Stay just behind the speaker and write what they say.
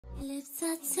Lips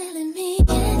are telling me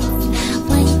yes,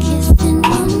 why you kissing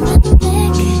on my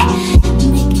neck,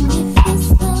 making me feel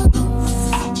so.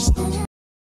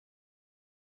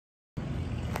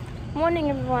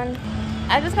 Morning everyone.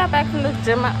 I just got back from the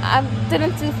gym. I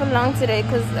didn't do for long today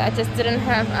because I just didn't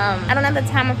have I don't have the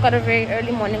time. I've got a very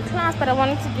early morning class, but I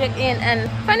wanted to get in. And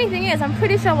funny thing is, I'm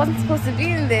pretty sure I wasn't supposed to be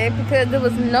in there because there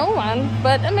was no one,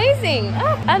 but amazing.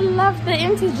 I love the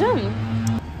empty gym.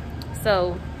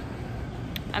 So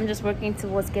I'm just working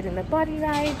towards getting the body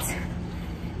right,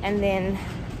 and then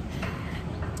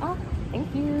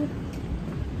thank you,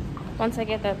 once I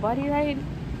get that body right,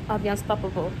 I'll be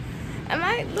unstoppable. Am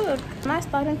I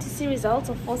starting to see results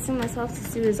or forcing myself to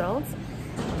see results?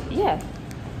 Yeah,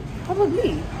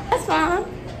 probably. That's fine.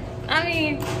 I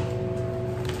mean,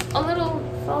 a little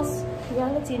false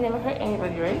reality never hurt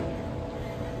anybody, right?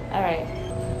 Alright,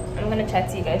 I'm gonna chat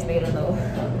to you guys later though.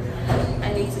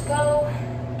 I need to go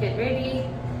get ready.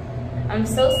 I'm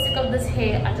so sick of this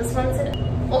hair. I just wanted it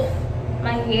off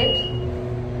my head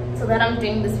so that I'm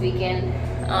doing this weekend.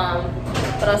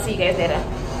 But I'll see you guys later.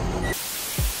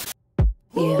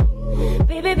 Yeah.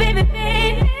 Baby, baby,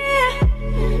 baby,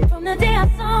 from the day I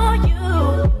saw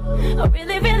you, I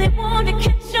really, really want to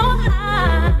catch your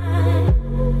eye.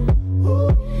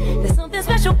 There's something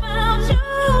special about you,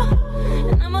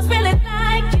 and I must really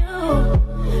like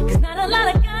you, 'cause not a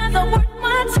lot of guys are worth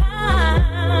my time.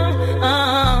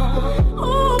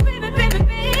 Oh, baby, baby,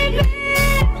 baby,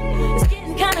 it's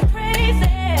getting kind of crazy,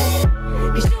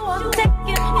 'cause you are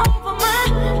taking over my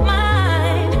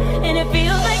mind, and it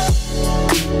feels like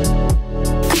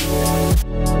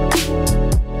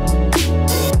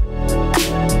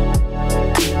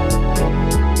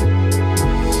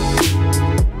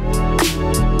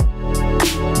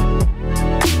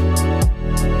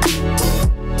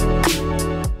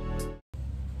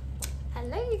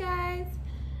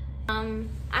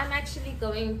I'm actually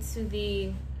going to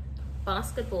the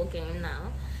basketball game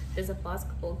now. There's a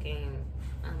basketball game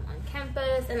on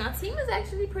campus, and our team is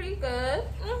actually pretty good.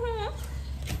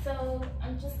 So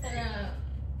I'm just gonna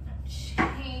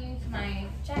change my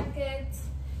jacket.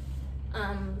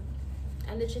 I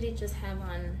literally just have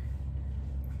on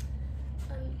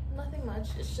nothing much.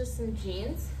 It's just some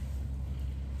jeans.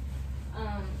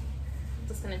 I'm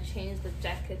just gonna change the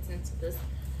jackets into this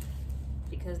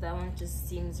because that one just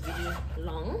seems really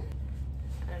long.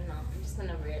 I don't know, I'm just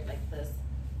gonna wear it like this.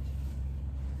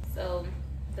 So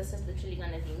this is literally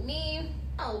gonna be me.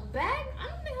 Oh, bag? I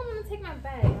don't think I'm gonna take my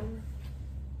bag.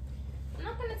 I'm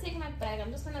not gonna take my bag.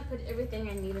 I'm just gonna put everything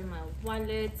I need in my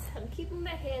wallet. I'm keeping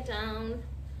the hair down.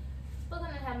 Still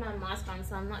gonna have my mask on,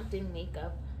 so I'm not doing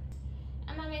makeup.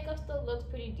 And my makeup still looks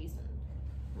pretty decent.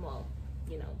 Well,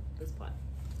 you know, this part.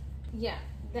 Yeah,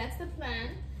 that's the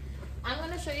plan. I'm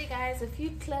gonna show you guys a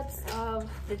few clips of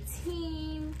the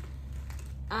team.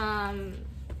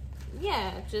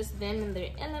 Yeah, just them in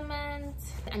their element.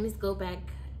 I need to go back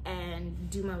and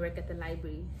do my work at the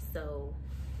library, so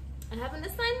I have an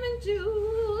assignment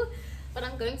due, but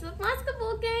I'm going to the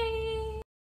basketball game.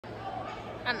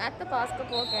 I'm at the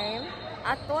basketball game.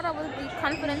 I thought I would be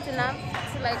confident enough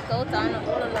to like go down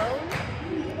all alone.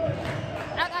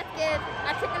 I got scared.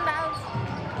 I chickened out.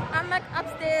 I'm like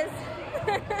upstairs.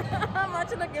 I'm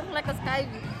actually looking like a sky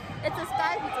view. It's a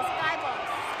sky view, it's a skybox.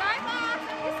 Skybox!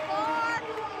 We scored!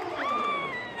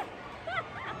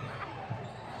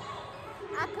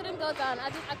 I couldn't go down. I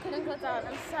couldn't go down.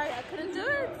 I'm sorry, I couldn't do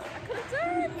it. I couldn't do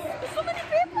it. There's so many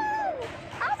people.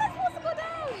 How was I supposed to go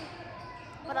down?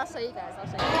 But I'll show you guys. I'll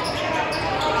show you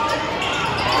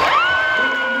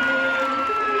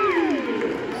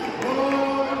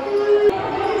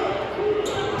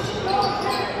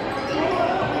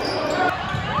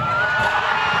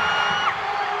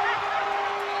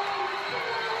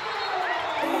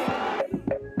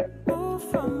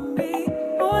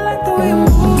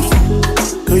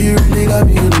Girl, you really got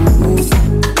me in the mood.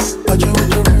 Watch you with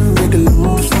your ring, make it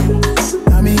loose.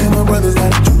 Now me and my brothers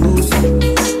got the juice.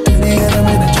 Any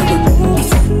enemy that you could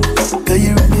lose. Girl,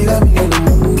 you really got me in the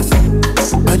mood.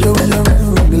 Watch you with your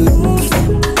ring, make it loose.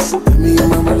 Now me and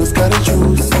my brothers got the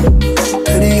juice.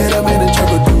 Any enemy that you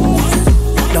could lose.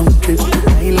 Long trip to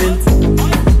islands.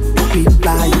 We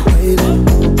fly you waiting.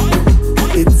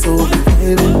 It's so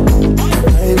exciting.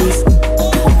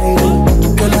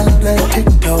 Girl, I love that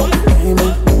TikTok.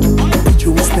 Put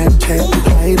you in Snapchat,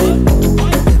 hiding.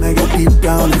 And I get deep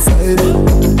down inside it.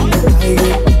 I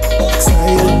get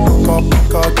excited.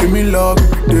 Car, give me love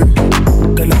every day.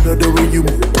 Girl, I love the way you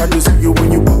move. I just see you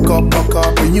when you back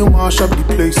up, and you mash up the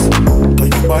place. Girl,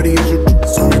 your body is your truth,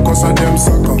 so because of them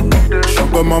sucker.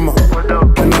 Sugar mama,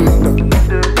 and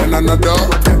another.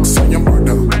 Text on your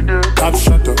brother. Top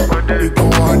shutter, you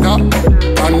go harder.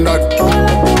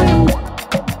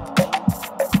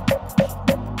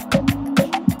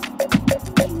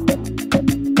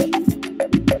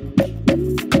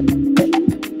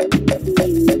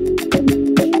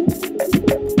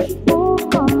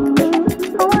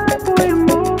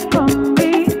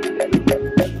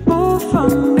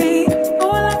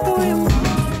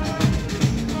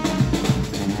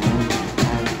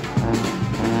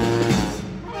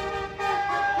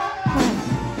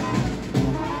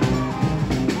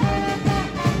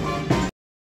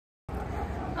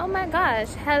 my gosh,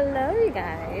 hello you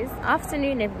guys,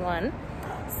 afternoon everyone.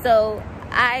 So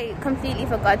I completely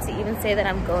forgot to even say that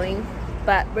I'm going,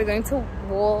 but we're going to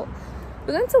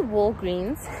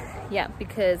Walgreens, yeah,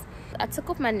 because I took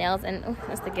off my nails and oh,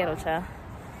 that's the ghetto child.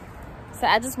 So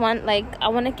I just want, like, I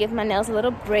want to give my nails a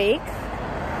little break.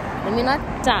 Let me not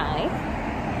die.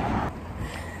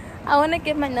 I want to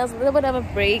give my nails a little bit of a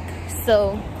break,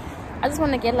 so I just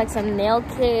want to get like some nail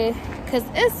care because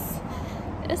it's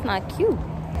not cute.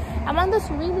 I'm on this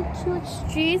really cute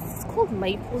street. It's called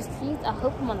Maple Street. I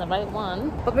hope I'm on the right one.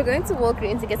 But we're going to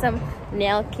Walgreens to get some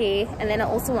nail care, and then I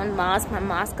also want mask. My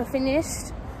mask are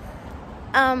finished.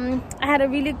 I had a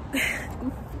really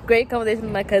great conversation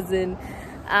with my cousin.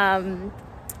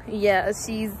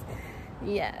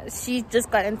 She just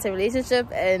got into a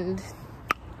relationship and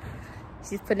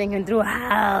she's putting him through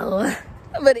hell.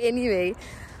 But anyway,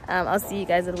 I'll see you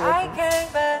guys at work. I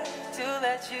came back to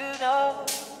let you know.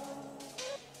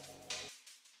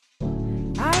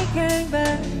 I came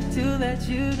back to let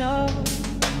you know.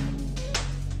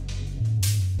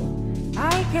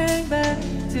 I came back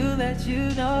to let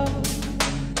you know.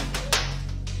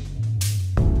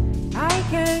 I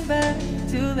came back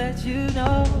to let you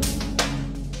know.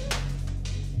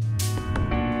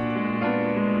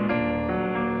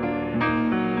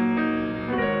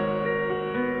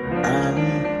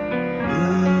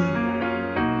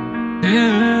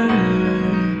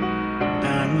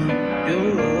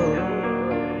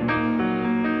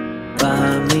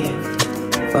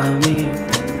 For me,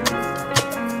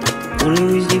 only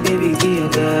wish the baby be your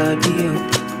guardian.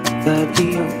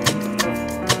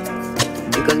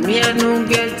 Because me, I don't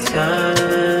get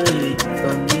time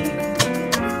for me.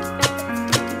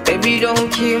 Baby, don't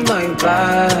kill my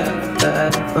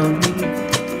vibe for me.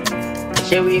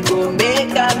 Shall we go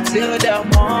make up till the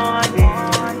morning?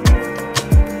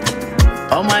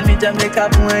 Oh, man, need to make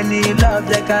up when he love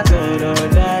the cat.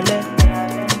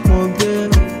 Oh, girl.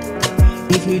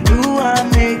 If you do, I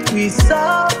make me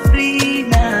softly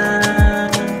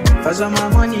now. Cause all my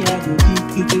money I go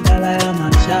keep you to that I am a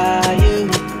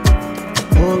child.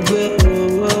 Oh,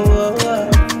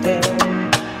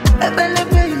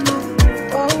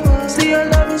 yeah. See your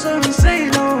love is so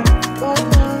insane, oh.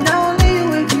 Now only you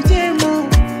with you, Jamo.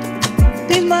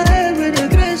 In my head with the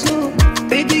grace, oh.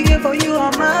 Baby, girl, for you,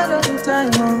 I'm mad all the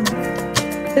time, oh.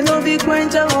 There's no big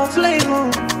quench or flame, oh.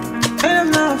 And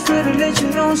I'm not afraid to let you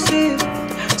know, see.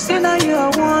 Say now you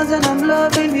are one and I'm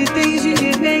loving the things you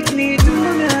did make me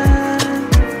do now.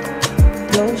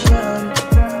 Go short,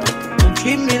 don't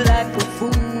treat me like a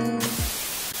fool.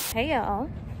 Hey y'all,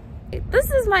 this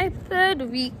is my 3rd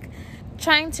week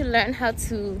trying to learn how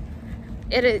to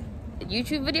edit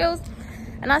YouTube videos,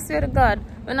 and I swear to God,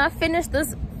 when I finish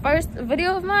this first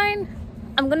video of mine,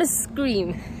 I'm gonna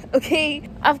scream. Okay,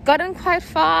 I've gotten quite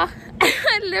far.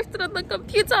 I left it on the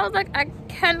computer. I was like, I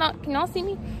cannot. Can y'all see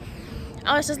me?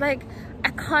 I was just like,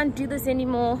 I can't do this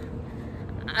anymore.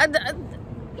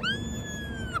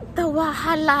 The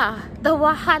wahala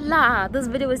this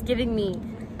video is giving me.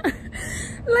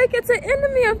 Like, it's an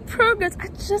enemy of progress. I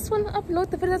just want to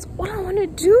upload the video. That's all I want to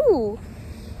do.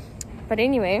 But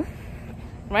anyway,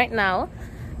 right now,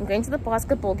 I'm going to the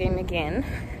basketball game again.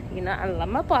 You know, I love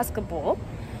my basketball.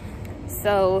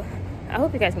 So, I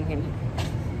hope you guys can hear me.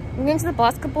 I'm going to the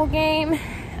basketball game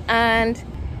and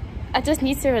I just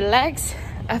need to relax.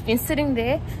 I've been sitting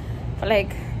there for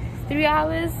like 3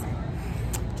 hours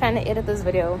trying to edit this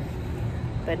video.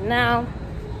 But now,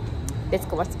 let's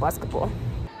go watch the basketball.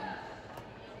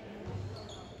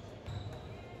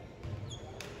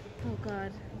 Oh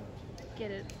God,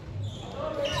 get it.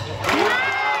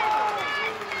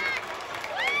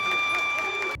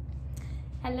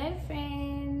 Hello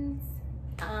friends.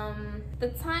 The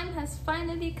time has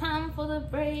finally come for the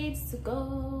braids to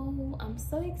go. I'm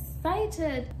so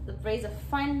excited. The braids are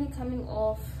finally coming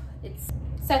off. It's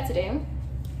Saturday.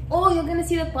 Oh, you're gonna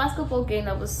see the basketball game.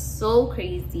 That was so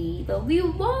crazy, but we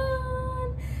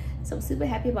won, so I'm super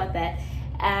happy about that.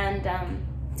 And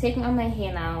taking on my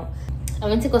hair now. I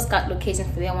went to go scout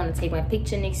locations today. I want to take my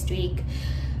picture next week,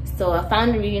 so I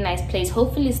found a really nice place.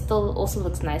 Hopefully it still also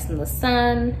looks nice in the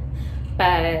sun.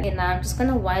 But you know, I'm just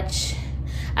gonna watch,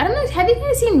 I don't know, have you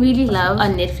guys seen Really Love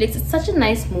on Netflix? It's such a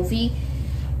nice movie.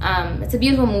 It's a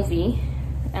beautiful movie,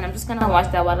 and I'm just gonna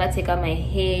watch that while I take out my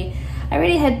hair. I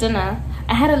already had dinner.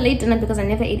 I had a late dinner because I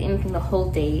never ate anything the whole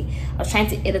day. I was trying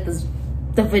to edit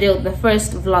the video, the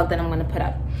first vlog that I'm gonna put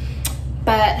up.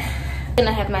 But I'm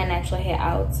gonna have my natural hair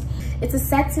out. It's a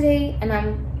Saturday and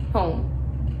I'm home.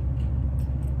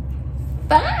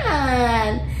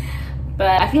 Fun!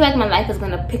 But I feel like my life is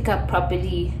gonna pick up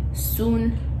properly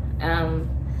soon.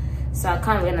 So I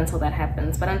can't wait until that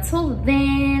happens. But until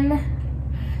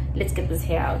then, let's get this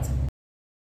hair out.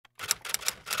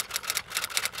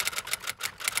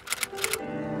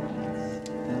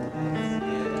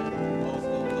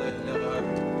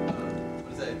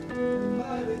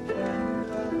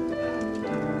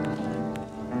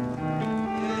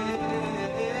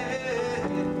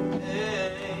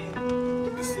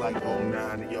 It's like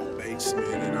 09 in your basement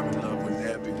and I'm in love with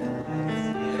Abby.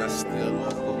 And I still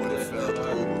love her when it fell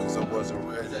through because I wasn't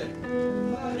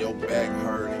ready. Your back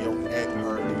hurt and your neck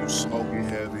hurt and you smoking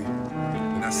heavy.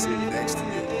 And I sit next to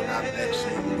you and I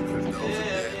lecture you because those are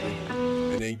deadly.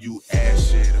 And then you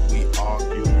ask shit and we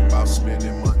argue about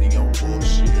spending